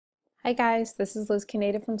Hi guys, this is Liz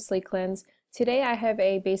Canada from Sleek Lens. Today I have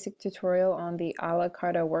a basic tutorial on the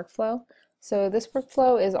Carta workflow. So this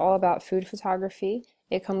workflow is all about food photography.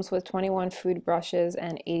 It comes with 21 food brushes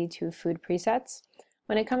and 82 food presets.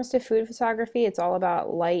 When it comes to food photography, it's all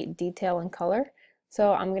about light, detail, and color.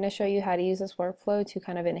 So I'm going to show you how to use this workflow to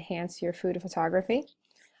kind of enhance your food photography.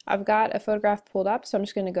 I've got a photograph pulled up, so I'm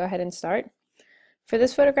just going to go ahead and start. For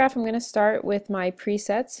this photograph, I'm going to start with my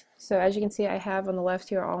presets. So as you can see, I have on the left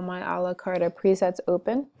here all my a la carte presets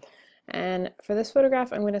open. And for this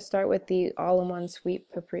photograph, I'm going to start with the all-in-one sweet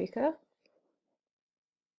paprika.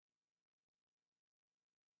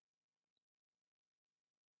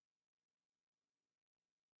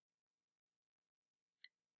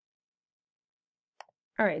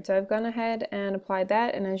 Alright, so I've gone ahead and applied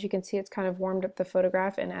that, and as you can see, it's kind of warmed up the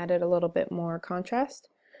photograph and added a little bit more contrast.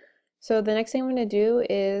 So the next thing I'm going to do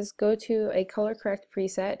is go to a color correct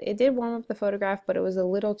preset. It did warm up the photograph, but it was a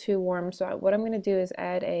little too warm. So what I'm going to do is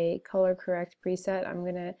add a color correct preset. I'm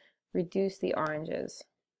going to reduce the oranges.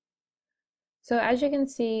 So as you can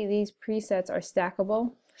see, these presets are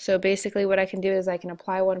stackable. So basically what I can do is I can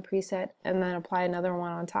apply one preset and then apply another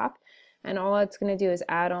one on top. And all it's going to do is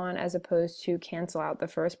add on as opposed to cancel out the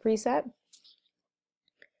first preset.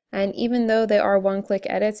 And even though they are one-click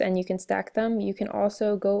edits and you can stack them, you can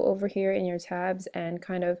also go over here in your tabs and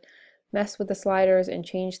kind of mess with the sliders and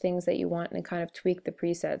change things that you want and kind of tweak the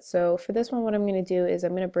presets. So for this one, what I'm going to do is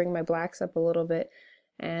I'm going to bring my blacks up a little bit,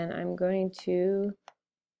 and I'm going to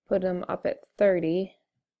put them up at 30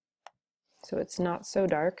 so it's not so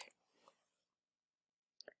dark.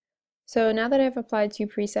 So now that I've applied two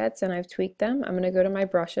presets and I've tweaked them, I'm going to go to my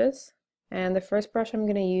brushes. And the first brush I'm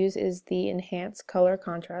going to use is the Enhance Color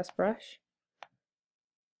Contrast brush.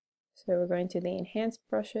 So we're going to the Enhance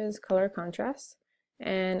Brushes, Color Contrast,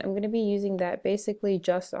 and I'm going to be using that basically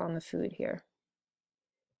just on the food here.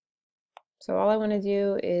 So all I want to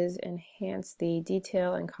do is enhance the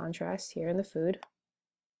detail and contrast here in the food.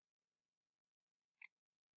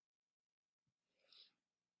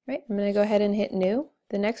 Right, I'm going to go ahead and hit New.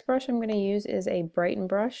 The next brush I'm going to use is a Brighten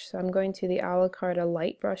brush, so I'm going to the a la carte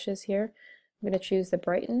light brushes here. I'm going to choose the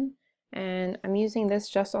Brighten, and I'm using this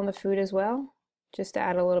just on the food as well, just to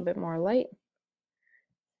add a little bit more light.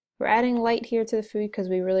 We're adding light here to the food because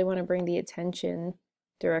we really want to bring the attention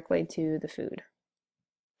directly to the food.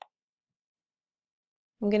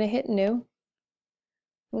 I'm going to hit New.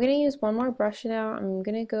 I'm going to use one more brush now. I'm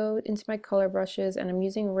going to go into my color brushes, and I'm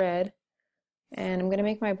using red. And I'm going to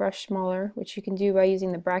make my brush smaller, which you can do by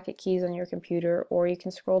using the bracket keys on your computer, or you can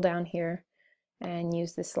scroll down here and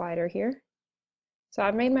use the slider here. So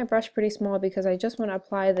I've made my brush pretty small because I just want to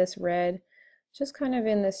apply this red just kind of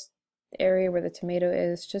in this area where the tomato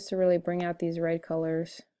is, just to really bring out these red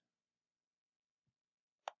colors.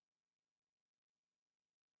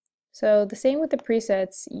 So the same with the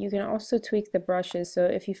presets, you can also tweak the brushes. So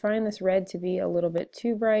if you find this red to be a little bit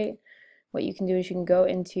too bright, what you can do is you can go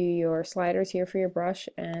into your sliders here for your brush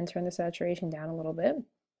and turn the saturation down a little bit.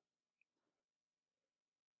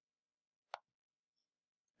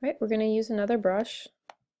 Right, we're going to use another brush.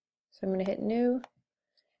 So I'm going to hit New,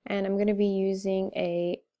 and I'm going to be using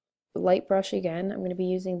a light brush again. I'm going to be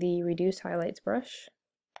using the Reduce Highlights brush.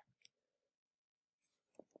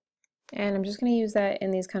 And I'm just going to use that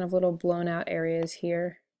in these kind of little blown out areas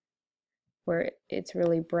here where it's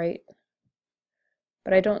really bright.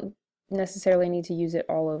 But I don't necessarily need to use it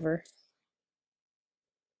all over.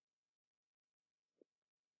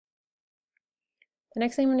 The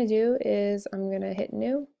next thing I'm going to do is I'm going to hit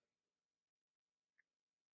New.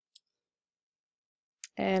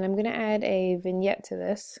 And I'm going to add a vignette to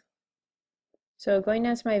this. So going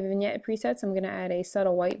down to my vignette presets, I'm going to add a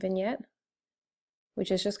subtle white vignette,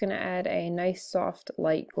 which is just going to add a nice soft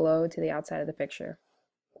light glow to the outside of the picture.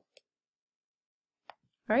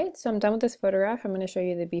 Alright, so I'm done with this photograph. I'm going to show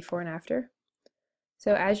you the before and after.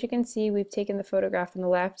 So as you can see, we've taken the photograph on the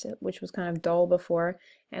left, which was kind of dull before,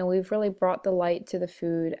 and we've really brought the light to the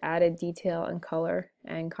food, added detail and color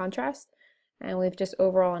and contrast, and we've just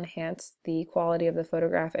overall enhanced the quality of the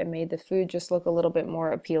photograph and made the food just look a little bit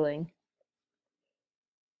more appealing.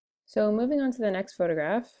 So moving on to the next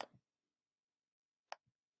photograph.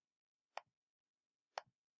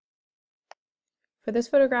 For this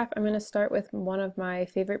photograph, I'm going to start with one of my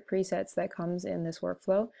favorite presets that comes in this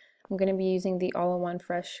workflow. I'm going to be using the All-in-One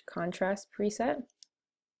Fresh Contrast preset.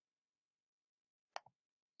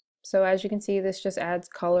 So as you can see, this just adds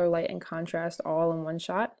color, light, and contrast all in one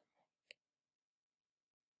shot.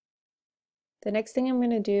 The next thing I'm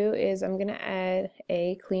going to do is I'm going to add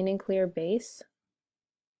a clean and clear base.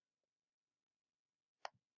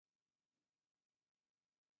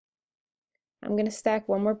 I'm going to stack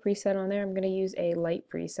one more preset on there. I'm going to use a light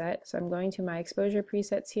preset. So I'm going to my exposure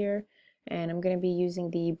presets here, and I'm going to be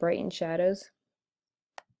using the brighten shadows.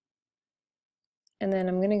 And then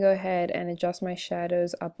I'm going to go ahead and adjust my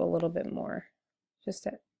shadows up a little bit more, just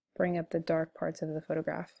to bring up the dark parts of the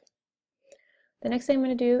photograph. The next thing I'm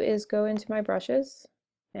going to do is go into my brushes,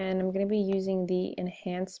 and I'm going to be using the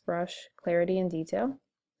Enhance brush Clarity and Detail,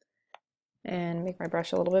 and make my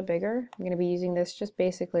brush a little bit bigger. I'm going to be using this just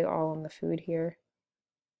basically all on the food here.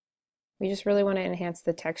 We just really want to enhance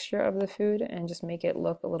the texture of the food and just make it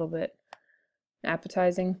look a little bit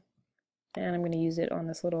appetizing. And I'm going to use it on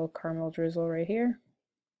this little caramel drizzle right here.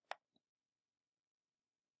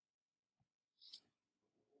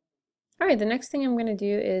 Alright, the next thing I'm going to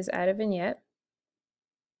do is add a vignette.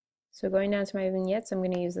 So going down to my vignettes, I'm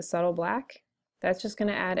going to use the subtle black. That's just going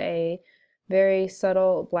to add a very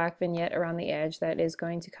subtle black vignette around the edge that is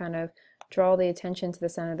going to kind of draw the attention to the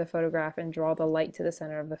center of the photograph and draw the light to the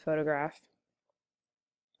center of the photograph.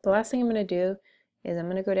 The last thing I'm going to do is I'm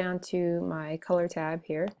going to go down to my color tab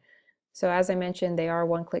here. So as I mentioned, they are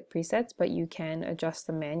one-click presets, but you can adjust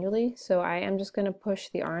them manually. So I am just going to push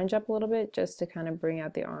the orange up a little bit just to kind of bring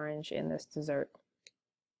out the orange in this dessert.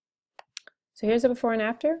 So here's the before and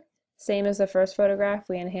after. Same as the first photograph,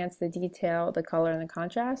 we enhance the detail, the color, and the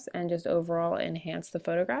contrast, and just overall enhance the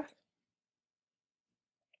photograph.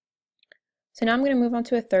 So now I'm going to move on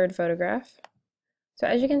to a third photograph. So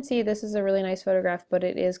as you can see, this is a really nice photograph, but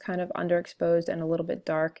it is kind of underexposed and a little bit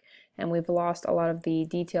dark, and we've lost a lot of the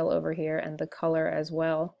detail over here and the color as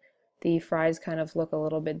well. The fries kind of look a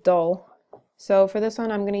little bit dull. So for this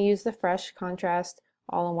one, I'm going to use the Fresh Contrast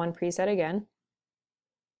All-in-One preset again.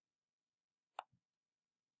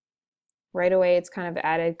 Right away, it's kind of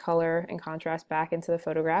added color and contrast back into the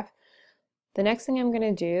photograph. The next thing I'm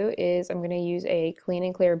going to do is I'm going to use a clean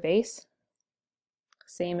and clear base,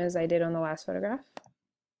 same as I did on the last photograph.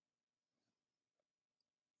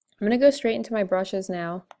 I'm going to go straight into my brushes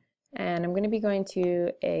now, and I'm going to be going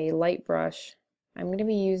to a light brush. I'm going to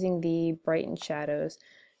be using the Brighten Shadows,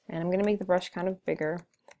 and I'm going to make the brush kind of bigger,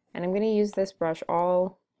 and I'm going to use this brush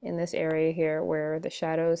all in this area here where the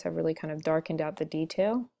shadows have really kind of darkened out the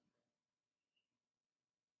detail.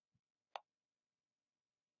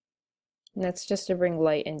 And that's just to bring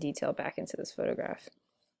light and detail back into this photograph.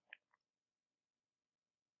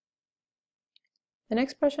 The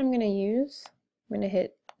next brush I'm going to use, I'm going to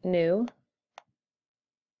hit New.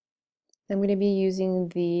 I'm going to be using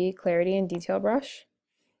the Clarity and Detail brush.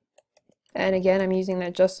 And again, I'm using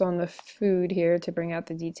that just on the food here to bring out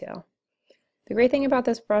the detail. The great thing about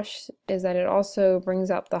this brush is that it also brings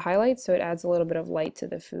out the highlights, so it adds a little bit of light to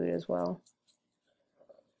the food as well.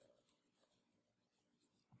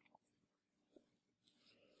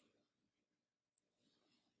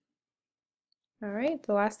 Alright,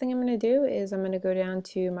 the last thing I'm going to do is I'm going to go down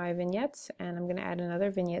to my vignettes, and I'm going to add another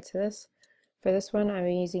vignette to this. For this one, I'm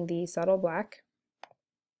using the subtle black,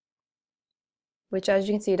 which as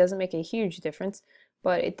you can see, it doesn't make a huge difference,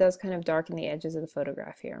 but it does kind of darken the edges of the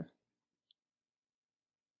photograph here.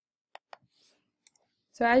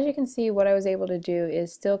 So as you can see, what I was able to do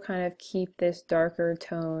is still kind of keep this darker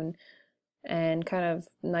tone and kind of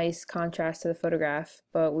nice contrast to the photograph,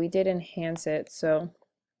 but we did enhance it. So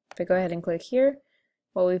if I go ahead and click here,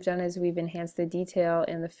 what we've done is we've enhanced the detail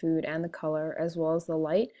in the food and the color as well as the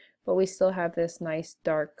light, but we still have this nice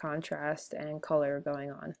dark contrast and color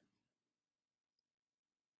going on.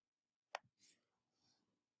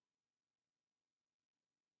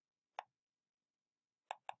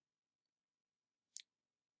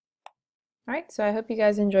 Alright, so I hope you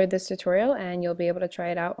guys enjoyed this tutorial and you'll be able to try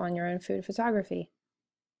it out on your own food photography.